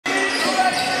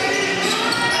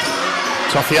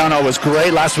Tofaeono was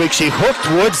great last week. She hooked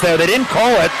Woods there. They didn't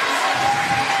call it.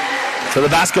 To the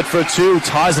basket for 2.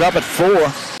 Ties it up at 4.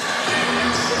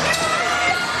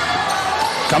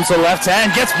 Comes to the left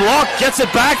hand. Gets blocked. Gets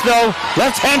it back though.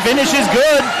 Left hand finish is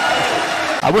good.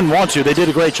 I wouldn't want to. They did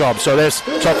a great job. So there's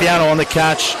Tofaeono on the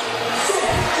catch.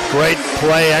 Great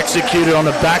play executed on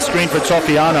the back screen for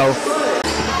Tofaeono.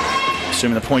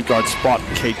 Assuming the point guard spot,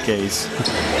 Kate Gaze.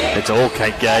 It's all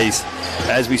Kate Gaze.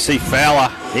 As we see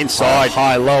Fowler inside.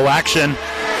 High-low action.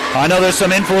 I know there's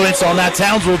some influence on that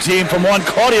Townsville team from one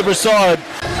Claudia Broussard.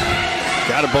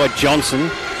 Guarded by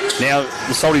Johnson. Now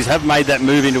the Salties have made that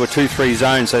move into a 2-3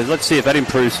 zone, so let's see if that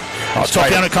improves.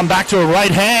 Tofaeono come back to a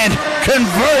right hand.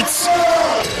 Converts.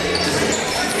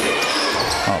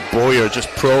 Boyer just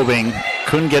probing.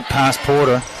 Couldn't get past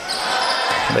Porter.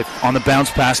 On the bounce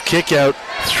pass, kick out.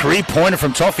 3-pointer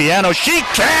from Tofaeono. She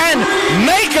can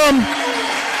make them.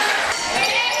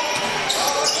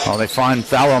 They find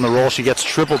Fowler on the roll. She gets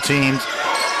triple teamed.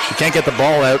 She can't get the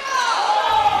ball out.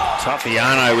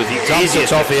 Tofaeono was the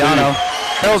easiest. Tofaeono.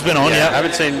 Hell's been on, yeah. I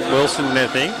haven't seen Wilson and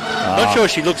everything. Not sure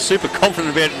she looks super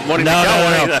confident about wanting to go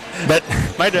on either. But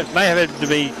may have had to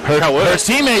be her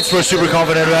teammates were super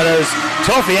confident about it.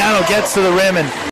 Tofaeono gets to the rim and